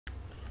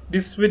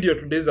This video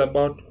today is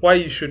about why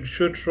you should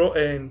shoot raw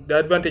and the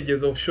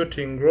advantages of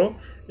shooting raw.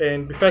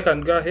 And before I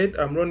can go ahead,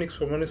 I'm Ronix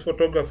from Ronix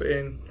Photography,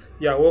 and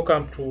yeah,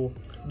 welcome to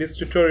this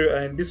tutorial.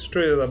 And this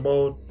tutorial is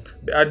about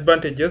the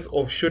advantages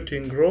of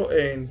shooting raw,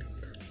 and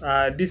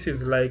this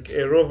is like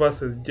a raw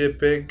versus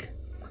JPEG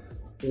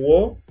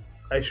war,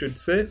 I should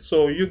say.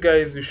 So you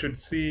guys, you should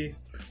see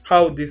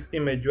how this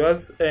image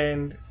was,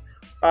 and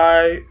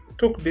I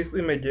took this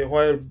image a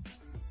while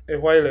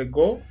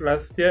ago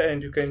last year,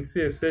 and you can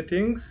see the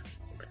settings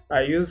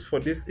I use for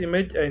this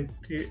image. And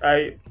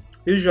I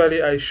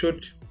usually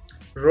shoot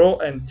raw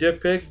and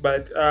JPEG,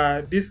 but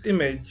this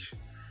image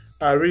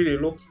really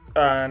looks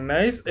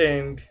nice,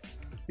 and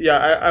yeah,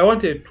 I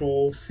wanted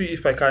to see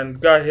if I can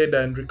go ahead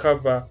and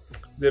recover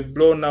the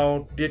blown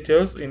out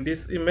details in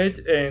this image.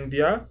 And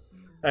yeah,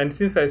 and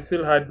since I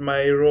still had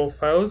my raw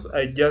files,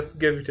 I just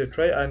gave it a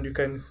try, and you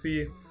can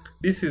see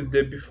this is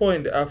the before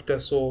and the after.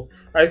 So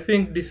I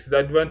think this is the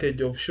advantage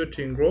of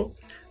shooting raw.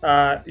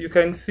 You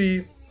can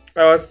see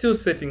I was still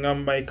setting up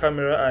my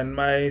camera and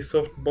my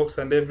softbox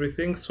and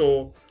everything,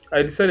 so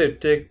I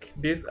decided to take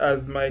this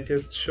as my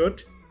test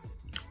shot,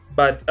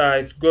 but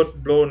it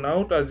got blown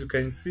out, as you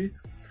can see.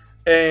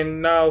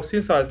 And now,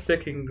 since I was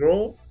taking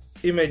raw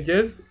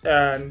images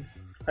and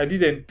I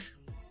didn't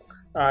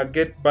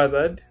get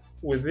bothered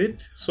with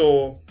it,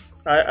 so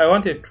I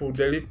wanted to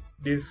delete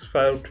this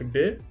file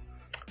today,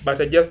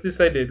 but I just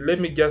decided, let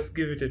me just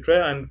give it a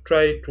try and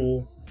try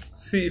to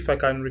see if I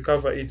can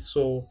recover it.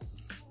 So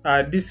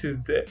this is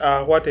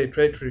what I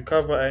tried to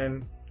recover,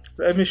 and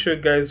let me show you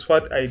guys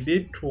what I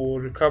did to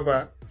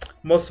recover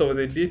most of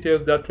the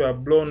details that were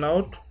blown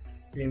out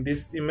in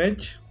this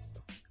image.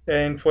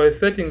 And for the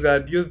settings I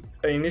had used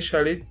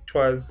initially, it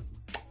was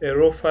a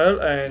raw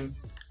file, and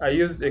I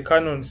used a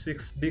Canon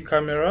 6D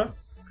camera,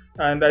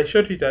 and I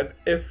shot it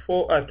at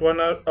f4 at 1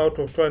 out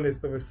of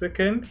 200th of a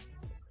second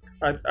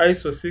at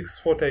ISO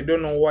 640. I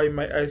don't know why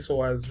my ISO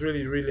was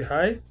really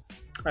high,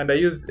 and I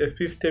used a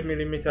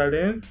 50mm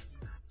lens.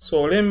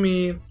 So let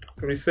me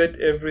reset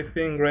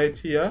everything right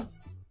here.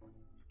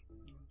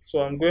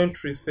 So I'm going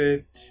to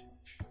reset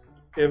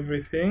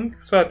everything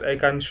so that I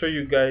can show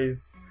you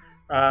guys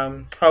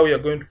how we are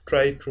going to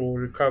try to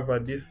recover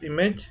this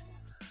image.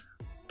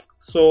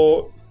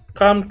 So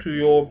come to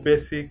your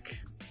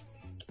basic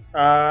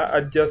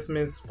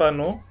adjustments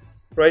panel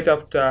right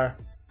after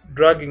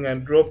dragging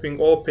and dropping,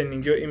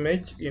 opening your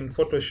image in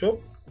Photoshop.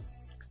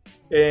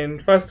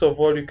 And first of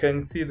all, you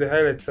can see the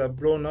highlights are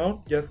blown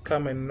out. Just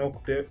come and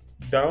knock them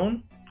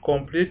down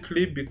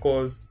completely,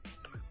 because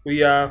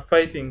we are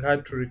fighting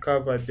hard to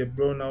recover the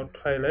blown out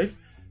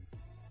highlights.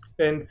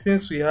 And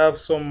since we have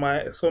so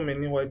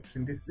many whites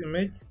in this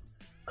image,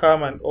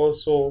 come and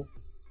also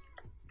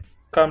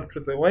come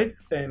to the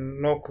whites and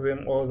knock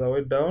them all the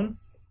way down.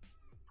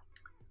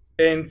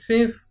 And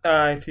since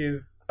it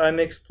is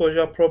an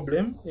exposure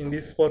problem in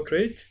this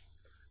portrait,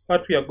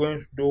 what we are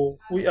going to do,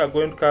 we are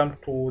going to come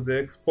to the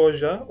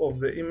exposure of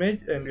the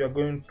image, and we are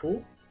going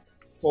to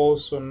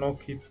also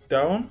knock it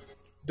down.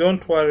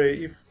 Don't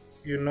worry if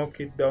you knock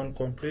it down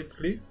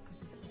completely.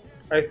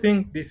 I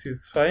think this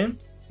is fine.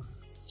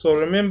 So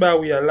remember,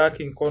 we are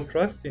lacking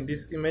contrast in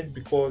this image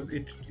because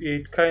it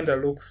kind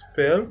of looks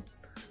pale.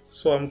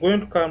 So I'm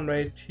going to come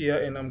right here,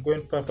 and I'm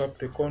going to pump up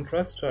the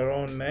contrast to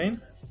around 9.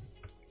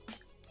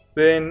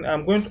 Then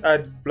I'm going to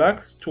add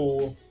blacks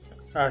to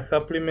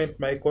supplement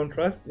my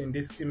contrast in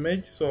this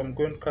image. So I'm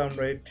going to come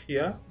right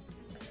here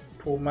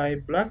to my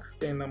blacks,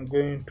 and I'm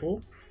going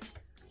to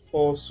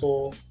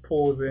also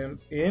pull them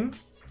in.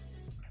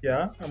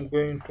 Yeah, I'm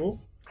going to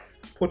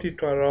put it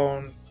to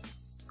around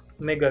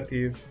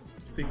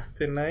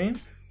 -69,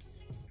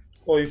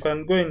 or you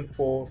can go in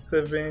for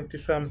 70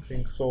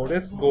 something. So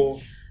let's go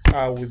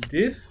with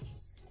this.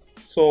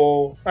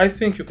 So I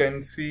think you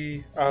can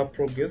see our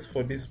progress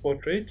for this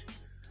portrait.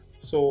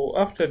 So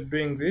after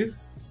doing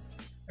this,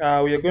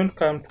 we are going to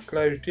come to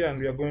clarity, and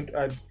we are going to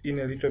add in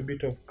a little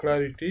bit of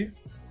clarity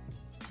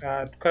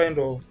to kind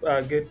of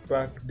get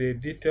back the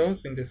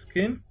details in the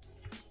skin.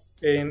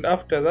 And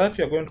after that,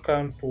 we are going to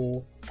come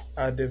to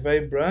the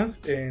vibrance,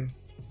 and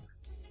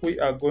we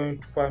are going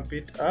to pump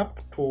it up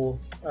to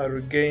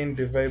regain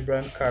the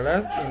vibrant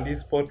colors in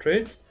this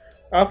portrait.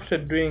 After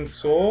doing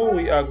so,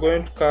 we are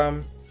going to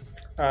come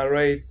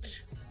right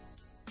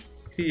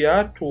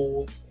here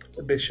to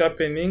the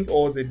sharpening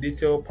or the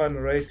detail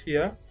panel right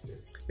here.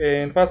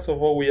 And first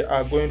of all, we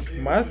are going to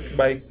mask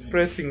by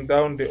pressing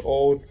down the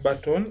Alt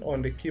button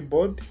on the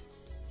keyboard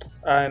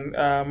and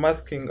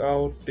masking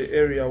out the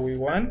area we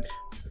want.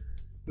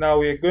 Now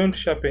we are going to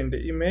sharpen the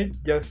image.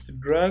 Just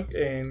drag,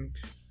 and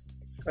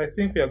I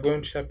think we are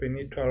going to sharpen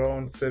it to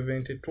around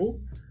 72.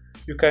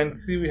 You can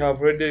see we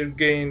have already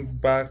gained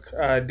back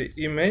the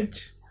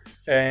image,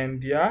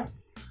 and yeah,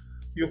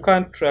 you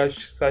can't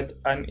trash such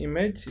an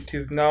image. It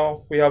is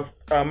now we have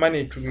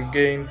managed to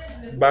regain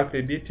back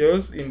the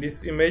details in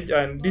this image,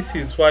 and this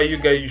is why you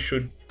guys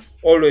should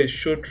always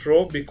shoot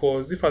raw,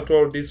 because if at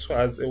all this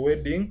was a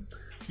wedding,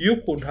 you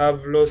could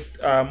have lost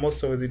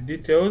most of the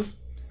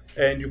details,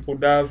 and you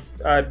could have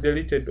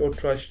deleted or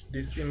trashed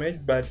this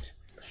image. But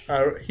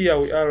here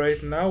we are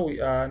right now.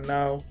 We are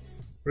now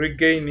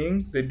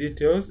regaining the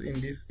details in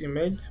this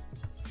image,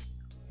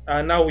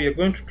 and now we are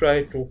going to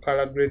try to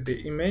color grade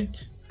the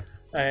image.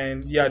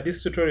 And yeah,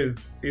 this tutorial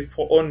is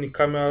for only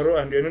camera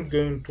raw, and we're not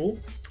going to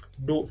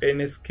do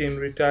any skin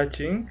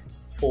retouching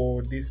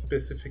for this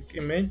specific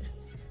image.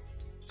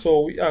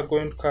 So we are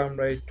going to come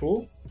right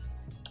to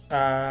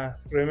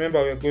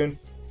remember, we're going to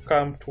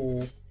come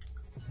to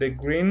the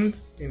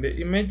greens in the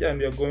image, and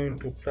we're going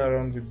to play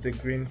around with the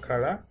green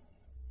color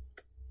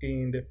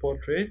in the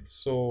portrait.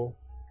 So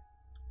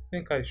I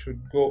think I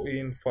should go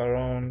in for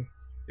around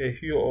a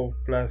hue of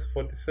plus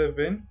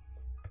 47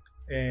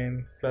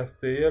 and plus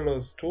the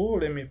yellows too.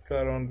 Let me play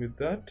around with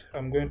that.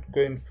 I'm going to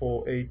go in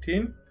for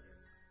 18.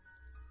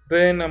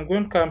 Then I'm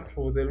going to come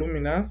to the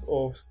luminance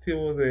of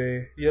still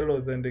the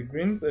yellows and the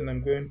greens, and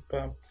I'm going to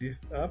pump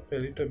this up a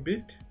little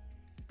bit.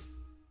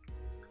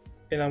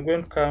 And I'm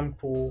going to come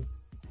to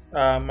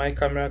my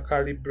camera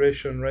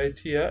calibration right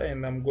here,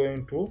 and I'm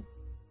going to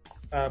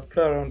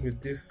play around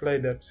with this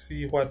slider to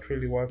see what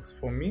really works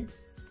for me.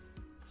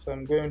 So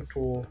I'm going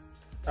to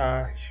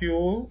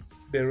hue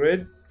the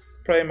red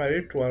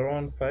primary to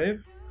around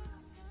 5,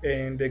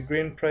 and the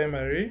green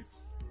primary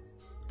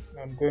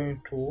I'm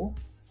going to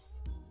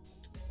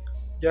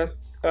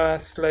just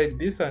slide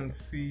this and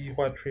see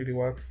what really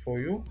works for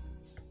you.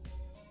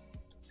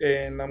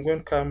 And I'm going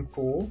to come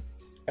to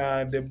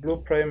the blue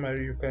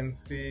primary. You can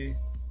see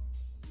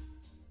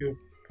you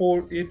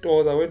pull it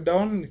all the way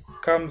down, it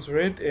becomes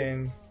red,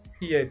 and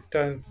here it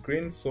turns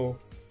green. So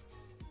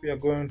we are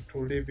going to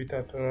leave it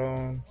at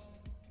around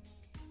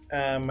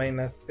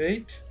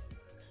 -8.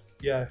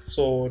 Yeah,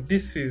 so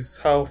this is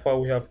how far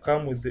we have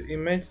come with the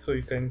image. So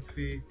you can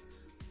see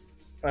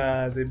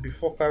the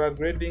before color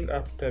grading,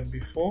 after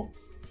before.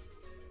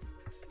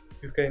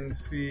 You can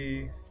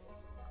see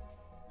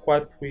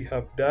what we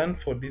have done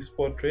for this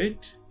portrait.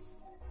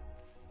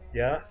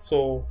 Yeah,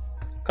 so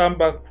come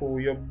back to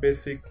your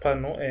basic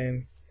panel,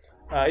 and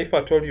if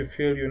at all you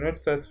feel you're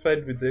not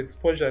satisfied with the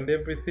exposure and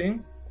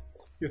everything,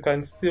 you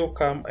can still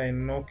come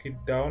and knock it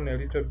down a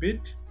little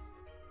bit,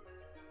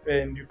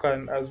 and you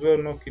can as well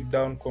knock it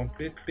down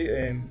completely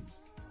and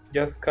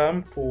just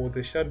come to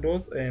the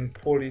shadows and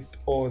pull it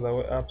all the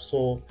way up.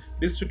 So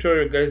this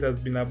tutorial, guys, has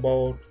been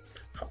about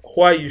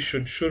why you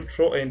should shoot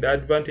raw and the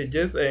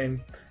advantages.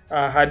 And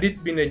had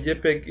it been a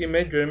JPEG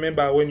image,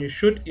 remember when you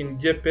shoot in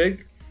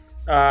JPEG,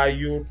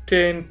 you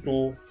tend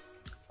to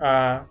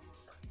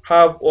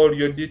have all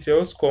your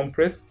details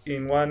compressed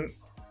in one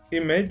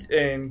image,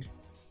 and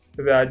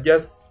they are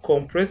just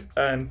compressed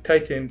and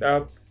tightened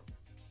up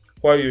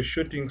while you're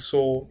shooting.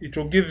 So it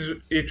will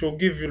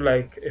give you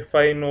like a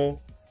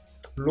final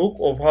look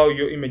of how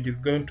your image is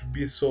going to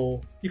be.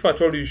 So if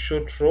at all you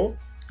shoot raw,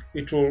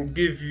 it will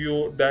give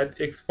you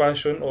that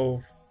expansion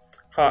of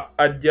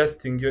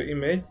adjusting your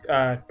image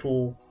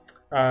to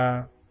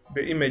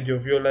the image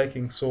of your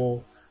liking.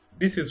 So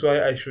this is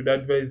why I should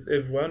advise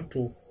everyone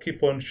to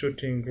keep on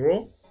shooting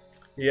raw.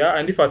 Yeah,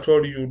 and if at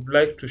all you'd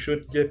like to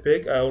shoot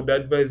JPEG, I would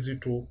advise you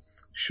to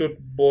shoot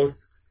both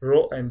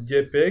raw and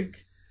JPEG.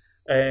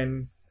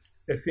 And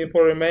a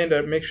simple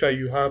reminder, make sure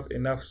you have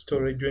enough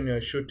storage when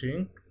you're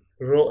shooting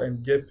raw and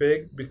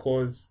JPEG,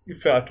 because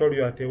if at all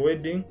you're at a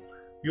wedding,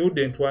 you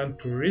wouldn't want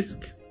to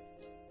risk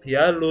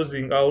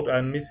losing out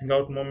and missing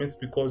out moments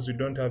because you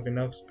don't have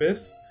enough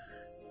space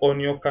on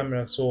your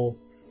camera. So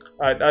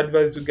I'd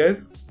advise you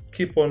guys,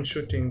 keep on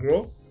shooting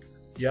raw.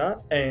 Yeah,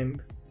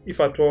 and if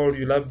at all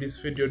you love this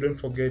video, don't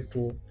forget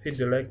to hit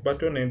the like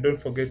button, and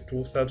don't forget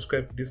to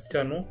subscribe to this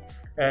channel,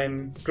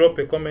 and drop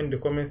a comment in the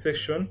comment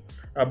section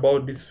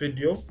about this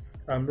video.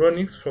 I'm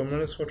Ronix from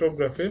Ronix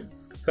Photography.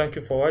 Thank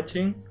you for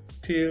watching.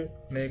 Till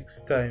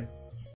next time.